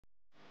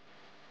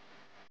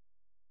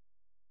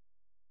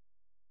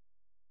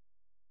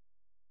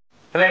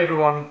Hello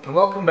everyone, and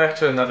welcome back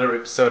to another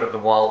episode of the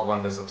Wild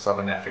Wonders of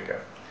Southern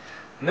Africa.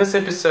 In this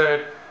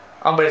episode,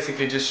 I'm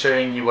basically just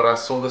showing you what I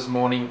saw this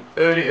morning,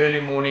 early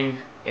morning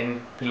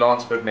in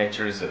Pilanesberg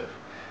Nature Reserve.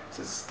 It's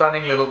a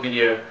stunning little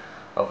video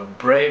of a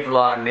brave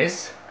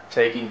lioness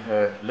taking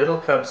her little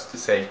cubs to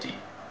safety.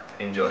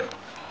 Enjoy.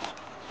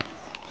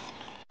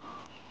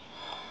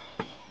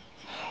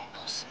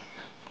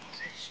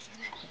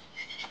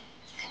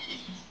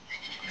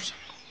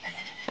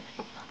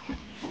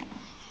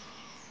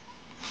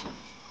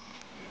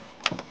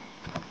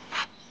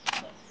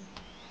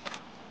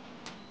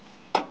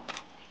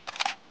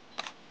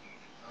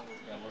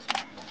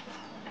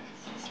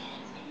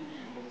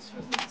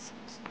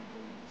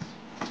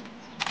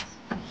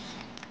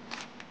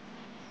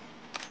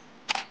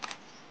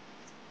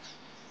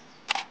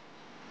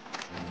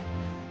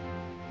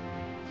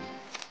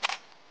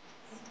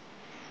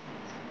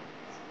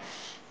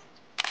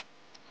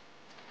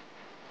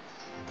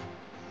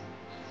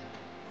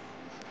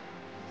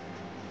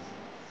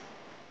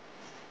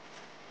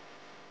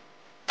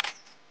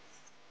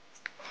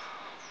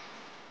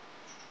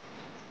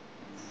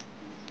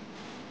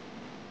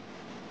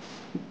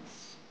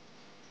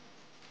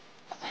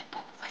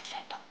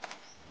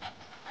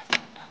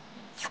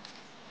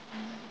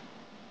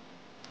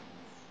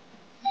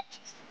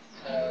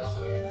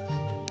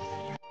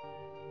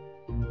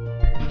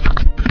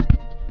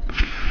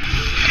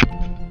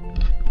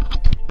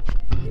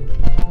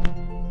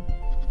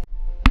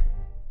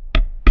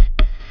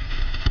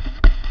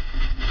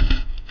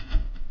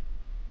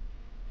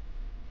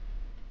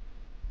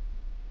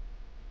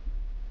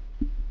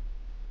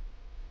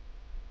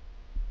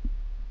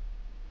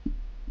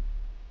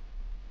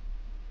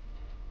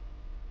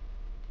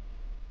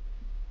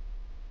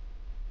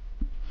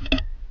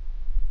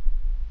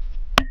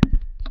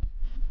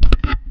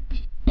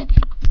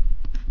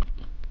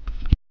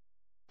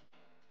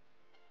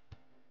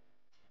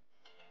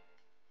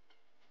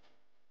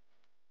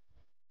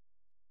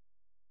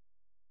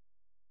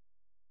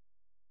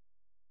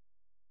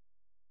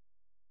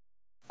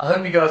 I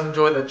hope you guys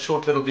enjoyed that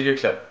short little video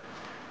clip.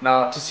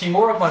 Now, to see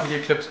more of my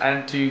video clips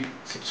and to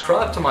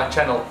subscribe to my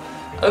channel,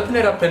 open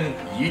it up in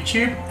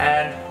YouTube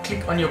and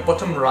click on your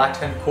bottom right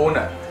hand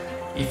corner.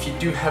 If you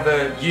do have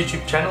a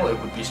YouTube channel, it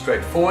would be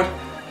straightforward.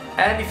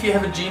 And if you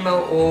have a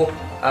Gmail or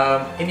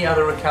any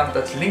other account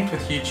that's linked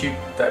with YouTube,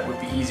 that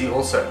would be easy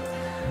also.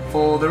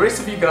 For the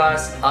rest of you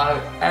guys, I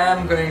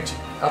am going to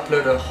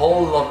upload a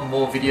whole lot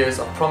more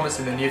videos, I promise,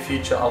 in the near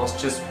future. I was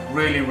just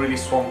really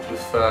swamped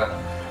with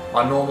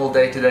my normal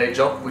day-to-day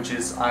job, which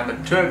is I'm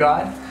a tour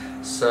guide,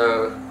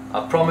 so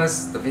I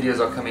promise the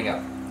videos are coming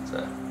up.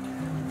 So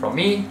from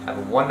me, have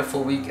a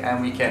wonderful week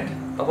and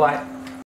weekend. Bye bye.